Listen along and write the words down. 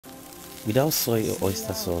without soy or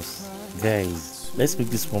oyster sauce. Guys, let's make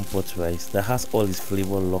this one pot rice that has all its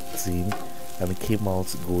flavor locked in and it came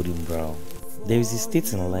out golden brown. There is a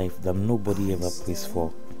state in life that nobody ever prays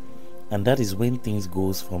for, and that is when things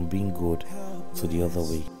goes from being good to the other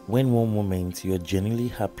way. When one moment you're genuinely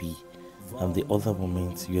happy and the other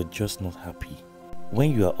moment you're just not happy.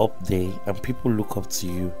 When you are up there and people look up to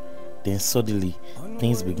you, then suddenly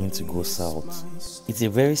things begin to go south. It's a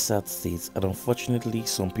very sad state, and unfortunately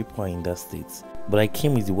some people are in that state. But I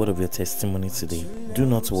came with the word of your testimony today. Do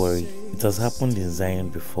not worry, it has happened in Zion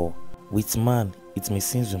before. With man, it may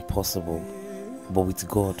seem impossible, but with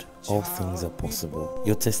God, all things are possible.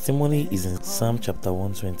 Your testimony is in Psalm chapter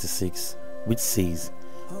 126, which says,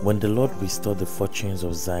 "When the Lord restored the fortunes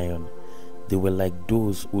of Zion, they were like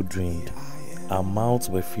those who dreamed. Our mouths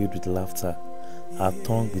were filled with laughter, our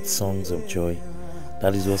tongue with songs of joy.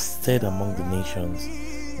 That it was said among the nations,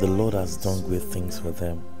 the Lord has done great things for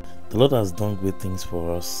them." The Lord has done great things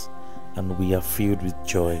for us, and we are filled with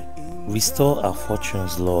joy. Restore our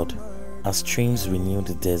fortunes, Lord, as streams renew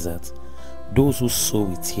the desert. Those who sow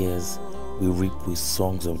with tears will reap with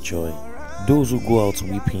songs of joy. Those who go out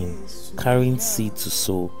weeping, carrying seed to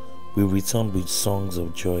sow, will return with songs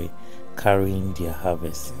of joy, carrying their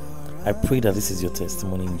harvest. I pray that this is your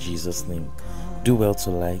testimony in Jesus' name. Do well to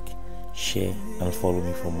like, share, and follow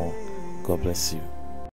me for more. God bless you.